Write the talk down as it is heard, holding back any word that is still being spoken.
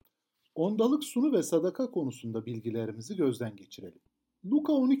Ondalık sunu ve sadaka konusunda bilgilerimizi gözden geçirelim.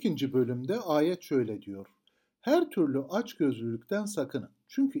 Luka 12. bölümde ayet şöyle diyor. Her türlü açgözlülükten sakının.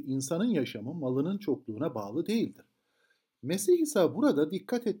 Çünkü insanın yaşamı malının çokluğuna bağlı değildir. Mesih İsa burada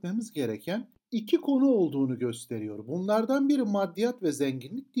dikkat etmemiz gereken iki konu olduğunu gösteriyor. Bunlardan biri maddiyat ve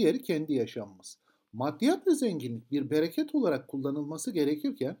zenginlik, diğeri kendi yaşamımız. Maddiyat ve zenginlik bir bereket olarak kullanılması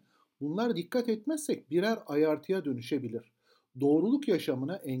gerekirken bunlar dikkat etmezsek birer ayartıya dönüşebilir. Doğruluk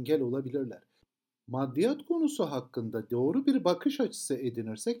yaşamına engel olabilirler. Maddiyat konusu hakkında doğru bir bakış açısı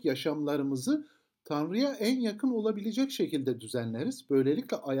edinirsek yaşamlarımızı Tanrı'ya en yakın olabilecek şekilde düzenleriz.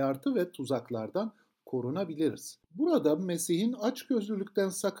 Böylelikle ayartı ve tuzaklardan korunabiliriz. Burada Mesih'in açgözlülükten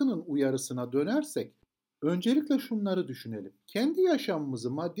sakının uyarısına dönersek, öncelikle şunları düşünelim. Kendi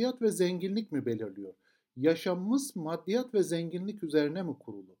yaşamımızı maddiyat ve zenginlik mi belirliyor? Yaşamımız maddiyat ve zenginlik üzerine mi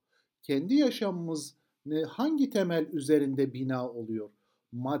kurulu? Kendi yaşamımız hangi temel üzerinde bina oluyor?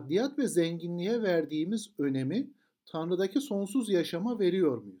 Maddiyat ve zenginliğe verdiğimiz önemi Tanrı'daki sonsuz yaşama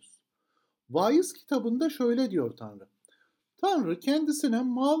veriyor muyuz? Vaiz kitabında şöyle diyor Tanrı. Tanrı kendisine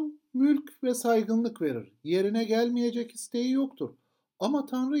mal, mülk ve saygınlık verir. Yerine gelmeyecek isteği yoktur. Ama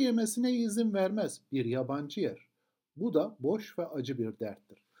Tanrı yemesine izin vermez. Bir yabancı yer. Bu da boş ve acı bir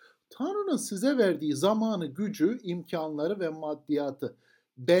derttir. Tanrı'nın size verdiği zamanı, gücü, imkanları ve maddiyatı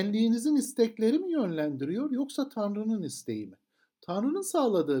benliğinizin istekleri mi yönlendiriyor yoksa Tanrı'nın isteği mi? Tanrı'nın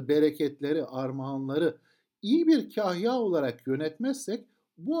sağladığı bereketleri, armağanları iyi bir kahya olarak yönetmezsek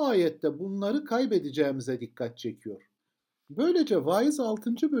bu ayette bunları kaybedeceğimize dikkat çekiyor. Böylece Vaiz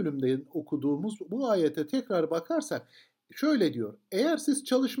 6. bölümde okuduğumuz bu ayete tekrar bakarsak şöyle diyor. Eğer siz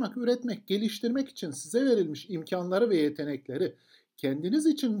çalışmak, üretmek, geliştirmek için size verilmiş imkanları ve yetenekleri kendiniz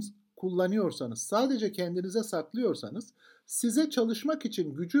için kullanıyorsanız, sadece kendinize saklıyorsanız, size çalışmak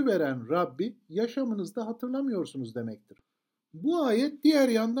için gücü veren Rabbi yaşamınızda hatırlamıyorsunuz demektir. Bu ayet diğer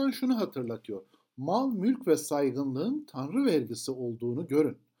yandan şunu hatırlatıyor. Mal, mülk ve saygınlığın Tanrı vergisi olduğunu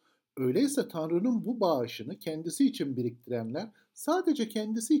görün. Öyleyse Tanrı'nın bu bağışını kendisi için biriktirenler, sadece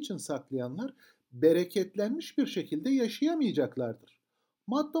kendisi için saklayanlar bereketlenmiş bir şekilde yaşayamayacaklardır.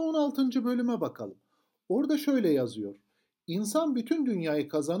 Matta 16. bölüme bakalım. Orada şöyle yazıyor. İnsan bütün dünyayı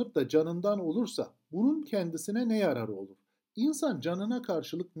kazanıp da canından olursa bunun kendisine ne yararı olur? İnsan canına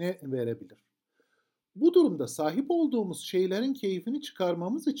karşılık ne verebilir? Bu durumda sahip olduğumuz şeylerin keyfini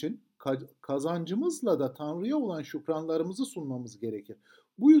çıkarmamız için kazancımızla da Tanrı'ya olan şükranlarımızı sunmamız gerekir.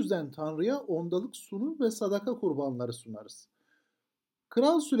 Bu yüzden Tanrı'ya ondalık sunu ve sadaka kurbanları sunarız.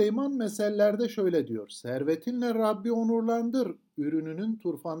 Kral Süleyman mesellerde şöyle diyor. Servetinle Rabbi onurlandır ürününün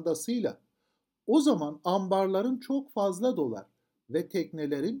turfandasıyla. O zaman ambarların çok fazla dolar ve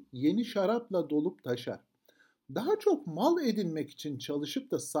teknelerin yeni şarapla dolup taşar. Daha çok mal edinmek için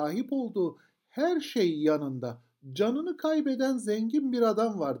çalışıp da sahip olduğu her şey yanında canını kaybeden zengin bir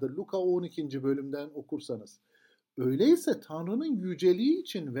adam vardır. Luka 12. bölümden okursanız. Öyleyse Tanrı'nın yüceliği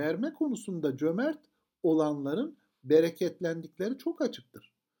için verme konusunda cömert olanların bereketlendikleri çok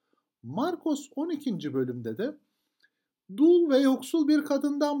açıktır. Markos 12. bölümde de dul ve yoksul bir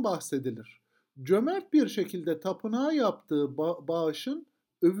kadından bahsedilir. Cömert bir şekilde tapınağa yaptığı bağışın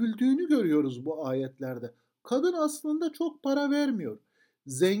övüldüğünü görüyoruz bu ayetlerde. Kadın aslında çok para vermiyor.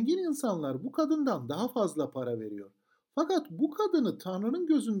 Zengin insanlar bu kadından daha fazla para veriyor. Fakat bu kadını Tanrı'nın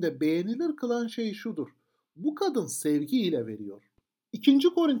gözünde beğenilir kılan şey şudur. Bu kadın sevgiyle veriyor. İkinci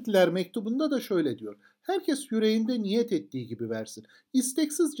Korintliler mektubunda da şöyle diyor. Herkes yüreğinde niyet ettiği gibi versin.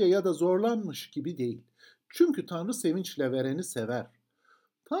 İsteksizce ya da zorlanmış gibi değil. Çünkü Tanrı sevinçle vereni sever.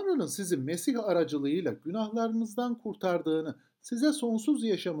 Tanrı'nın sizi Mesih aracılığıyla günahlarınızdan kurtardığını, size sonsuz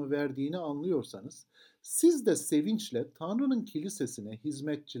yaşamı verdiğini anlıyorsanız, siz de sevinçle Tanrı'nın kilisesine,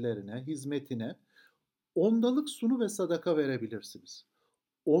 hizmetçilerine, hizmetine ondalık sunu ve sadaka verebilirsiniz.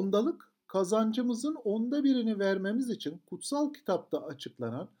 Ondalık, kazancımızın onda birini vermemiz için kutsal kitapta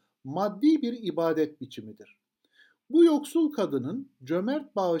açıklanan maddi bir ibadet biçimidir. Bu yoksul kadının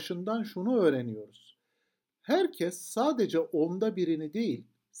cömert bağışından şunu öğreniyoruz. Herkes sadece onda birini değil,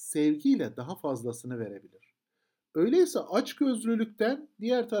 sevgiyle daha fazlasını verebilir. Öyleyse açgözlülükten,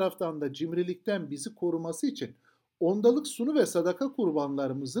 diğer taraftan da cimrilikten bizi koruması için ondalık sunu ve sadaka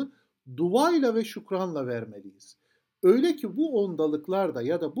kurbanlarımızı duayla ve şükranla vermeliyiz. Öyle ki bu ondalıklar da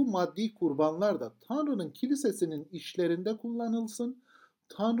ya da bu maddi kurbanlar da Tanrı'nın kilisesinin işlerinde kullanılsın,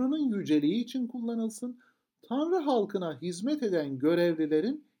 Tanrı'nın yüceliği için kullanılsın, Tanrı halkına hizmet eden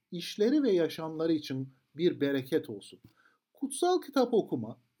görevlilerin işleri ve yaşamları için bir bereket olsun. Kutsal kitap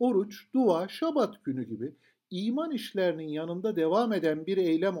okuma, oruç, dua, şabat günü gibi iman işlerinin yanında devam eden bir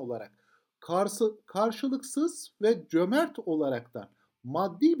eylem olarak karşılıksız ve cömert olaraktan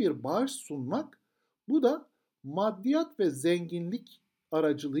maddi bir bağış sunmak, bu da maddiyat ve zenginlik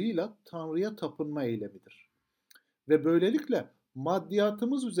aracılığıyla Tanrı'ya tapınma eylemidir. Ve böylelikle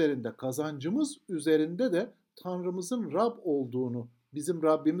maddiyatımız üzerinde, kazancımız üzerinde de Tanrımızın Rab olduğunu, bizim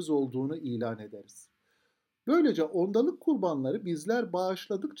Rabbimiz olduğunu ilan ederiz. Böylece ondalık kurbanları bizler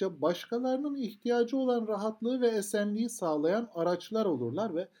bağışladıkça başkalarının ihtiyacı olan rahatlığı ve esenliği sağlayan araçlar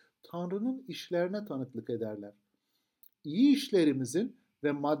olurlar ve Tanrı'nın işlerine tanıklık ederler. İyi işlerimizin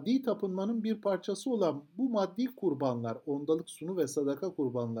ve maddi tapınmanın bir parçası olan bu maddi kurbanlar, ondalık sunu ve sadaka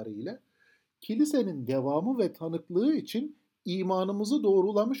kurbanları ile kilisenin devamı ve tanıklığı için imanımızı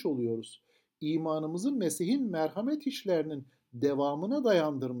doğrulamış oluyoruz. İmanımızı Mesih'in merhamet işlerinin devamına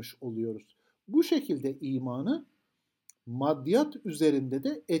dayandırmış oluyoruz. Bu şekilde imanı maddiyat üzerinde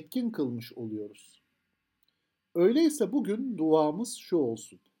de etkin kılmış oluyoruz. Öyleyse bugün duamız şu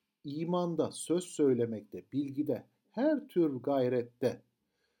olsun: İmanda, söz söylemekte, bilgide, her tür gayrette,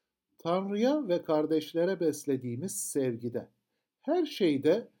 Tanrı'ya ve kardeşlere beslediğimiz sevgide, her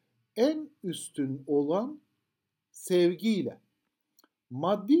şeyde en üstün olan sevgiyle,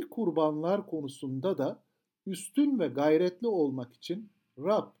 maddi kurbanlar konusunda da üstün ve gayretli olmak için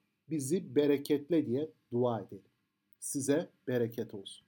Rab bizi bereketle diye dua edelim. Size bereket olsun.